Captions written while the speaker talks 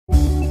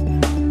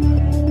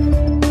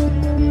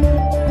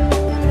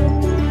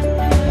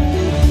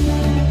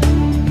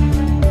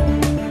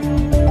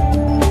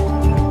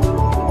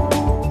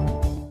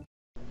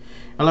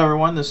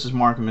everyone, this is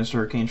Mark of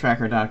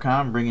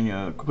MrHurricaneTracker.com bringing you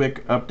a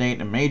quick update,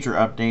 a major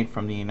update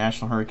from the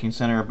National Hurricane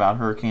Center about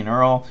Hurricane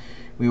Earl.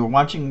 We were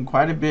watching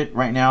quite a bit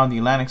right now in the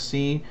Atlantic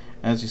Sea.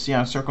 As you see,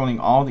 I'm circling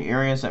all the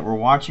areas that we're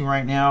watching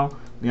right now.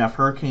 We have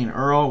Hurricane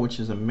Earl, which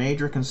is a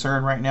major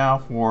concern right now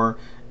for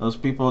those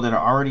people that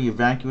are already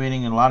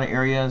evacuating in a lot of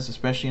areas,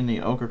 especially in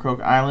the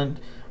Ocracoke Island.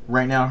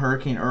 Right now,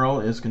 Hurricane Earl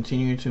is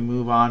continuing to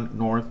move on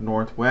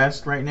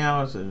north-northwest right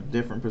now. It's a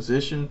different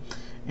position.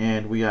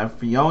 And we have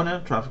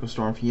Fiona, Tropical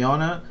Storm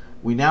Fiona.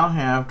 We now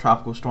have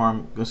Tropical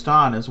Storm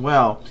Gaston as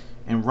well.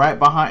 And right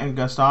behind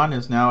Gaston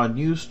is now a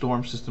new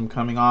storm system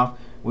coming off,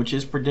 which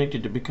is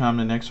predicted to become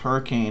the next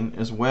hurricane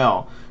as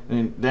well.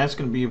 And that's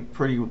going to be a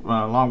pretty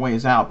long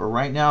ways out. But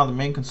right now, the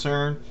main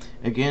concern,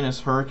 again, is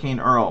Hurricane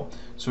Earl.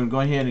 So I'm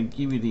going to go ahead and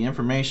give you the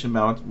information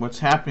about what's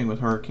happening with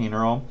Hurricane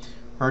Earl.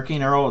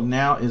 Hurricane Earl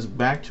now is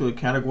back to a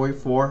Category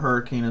 4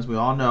 hurricane, as we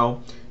all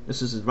know.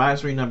 This is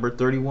advisory number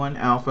 31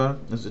 Alpha.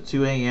 This is at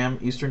 2 a.m.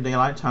 Eastern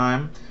Daylight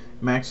Time.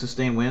 Max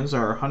sustained winds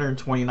are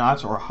 120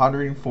 knots or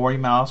 140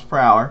 miles per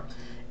hour.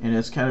 And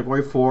it's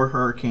Category 4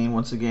 hurricane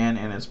once again,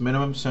 and its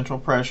minimum central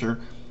pressure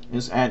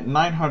is at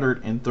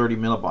 930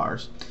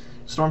 millibars.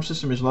 Storm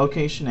system is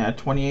location at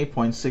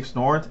 28.6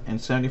 north and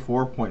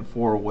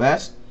 74.4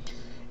 west.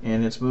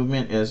 And its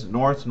movement is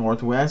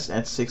north-northwest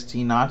at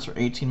 16 knots or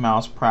 18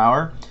 miles per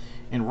hour.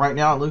 And right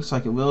now it looks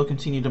like it will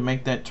continue to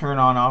make that turn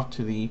on off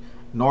to the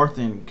north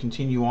and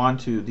continue on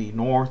to the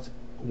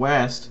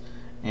northwest,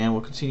 and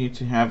will continue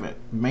to have a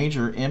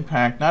major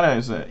impact, not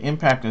as an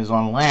impact as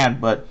on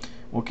land, but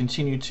will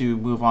continue to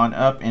move on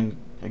up and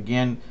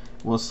again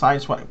will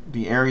sideswipe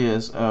the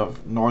areas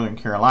of Northern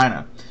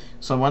Carolina.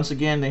 So once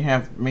again, they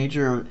have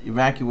major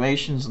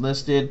evacuations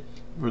listed.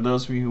 For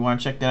those of you who want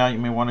to check that out, you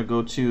may want to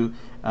go to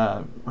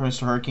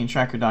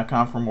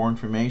MrHurricaneTracker.com for more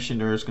information.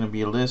 There's going to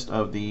be a list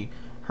of the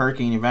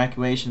hurricane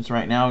evacuations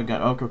right now. We've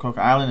got Ocracoke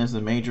Island as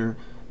the major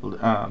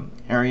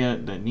area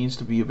that needs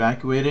to be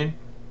evacuated.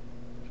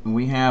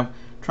 We have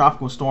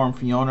Tropical Storm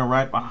Fiona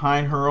right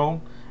behind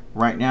Earl.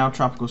 Right now,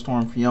 Tropical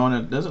Storm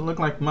Fiona doesn't look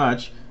like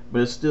much,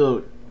 but it's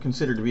still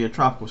considered to be a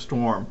tropical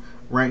storm.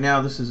 Right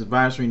now, this is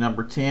advisory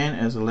number 10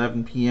 as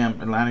 11 p.m.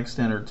 Atlantic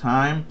Standard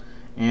Time,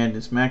 and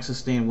its max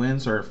sustained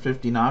winds are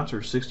 50 knots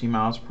or 60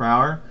 miles per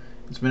hour.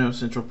 Its minimum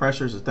central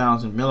pressure is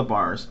 1,000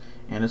 millibars,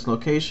 and its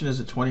location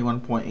is at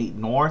 21.8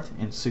 north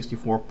and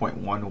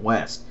 64.1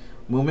 west.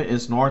 Movement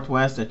is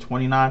northwest at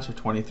 20 knots or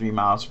 23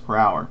 miles per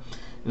hour.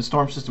 The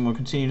storm system will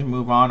continue to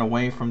move on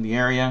away from the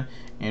area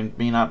and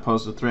may not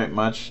pose a threat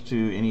much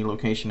to any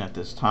location at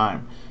this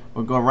time.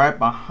 We'll go right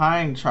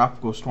behind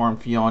Tropical Storm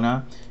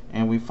Fiona,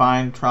 and we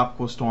find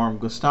Tropical Storm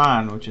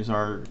Gaston, which is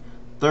our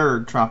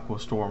third tropical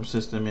storm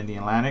system in the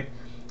Atlantic.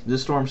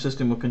 This storm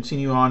system will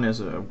continue on as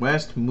a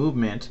west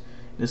movement.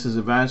 This is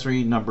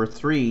advisory number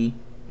 3,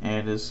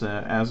 and is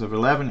as of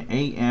 11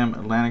 a.m.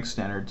 Atlantic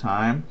Standard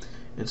Time.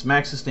 Its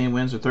max sustained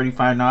winds are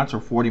 35 knots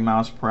or 40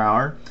 miles per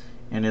hour,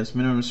 and its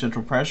minimum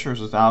central pressure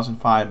is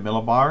 1,005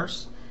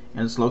 millibars,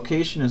 and its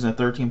location is at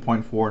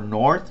 13.4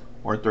 north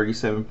or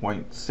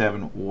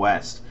 37.7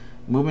 west.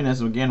 Movement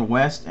is again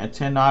west at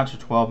 10 knots or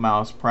 12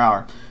 miles per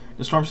hour.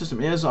 The storm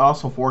system is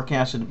also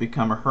forecasted to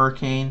become a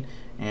hurricane,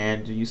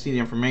 and you see the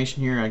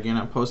information here. Again,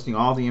 I'm posting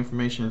all the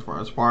information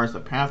as far as the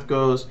path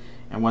goes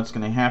and what's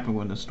going to happen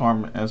with the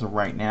storm as of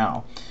right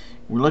now.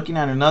 We're looking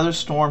at another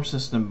storm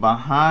system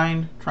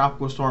behind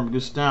Tropical Storm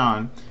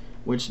Gaston,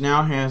 which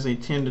now has a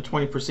 10 to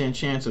 20%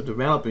 chance of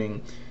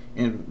developing,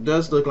 and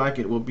does look like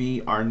it will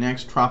be our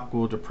next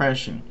tropical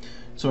depression.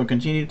 So we'll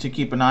continue to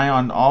keep an eye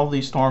on all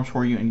these storms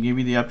for you and give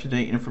you the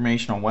up-to-date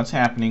information on what's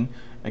happening.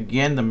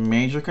 Again, the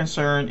major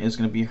concern is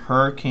going to be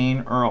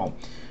Hurricane Earl.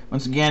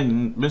 Once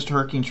again,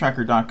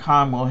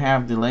 MrHurricaneTracker.com will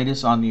have the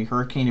latest on the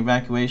hurricane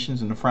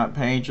evacuations in the front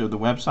page of the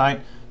website.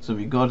 So if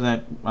you go to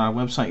that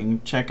website, you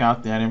can check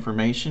out that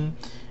information.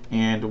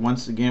 And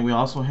once again, we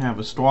also have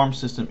a storm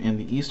system in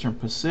the Eastern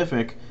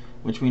Pacific,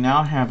 which we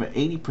now have an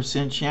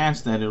 80% chance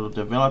that it will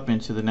develop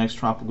into the next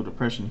tropical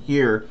depression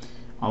here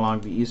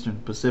along the Eastern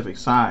Pacific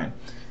side.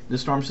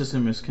 This storm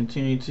system is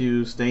continuing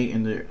to stay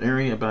in the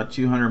area about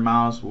 200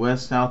 miles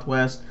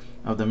west-southwest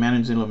of the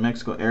Manzanillo,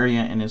 Mexico area,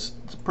 and it's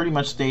pretty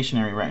much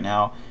stationary right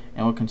now,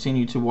 and we'll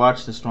continue to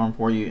watch the storm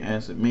for you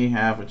as it may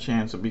have a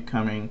chance of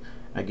becoming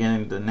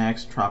again the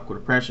next tropical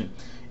depression.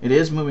 It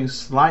is moving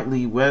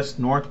slightly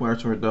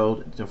west-northwestward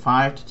though to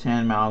 5 to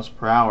 10 miles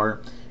per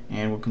hour,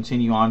 and will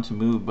continue on to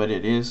move, but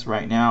it is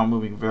right now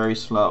moving very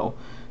slow.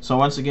 So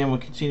once again, we'll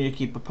continue to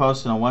keep you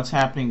posted on what's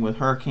happening with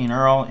Hurricane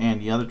Earl and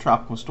the other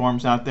tropical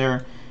storms out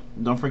there.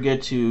 Don't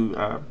forget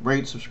to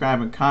rate,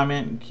 subscribe, and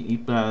comment, and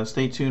keep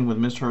stay tuned with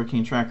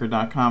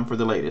MrHurricaneTracker.com for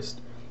the latest.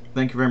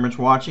 Thank you very much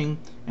for watching,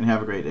 and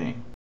have a great day.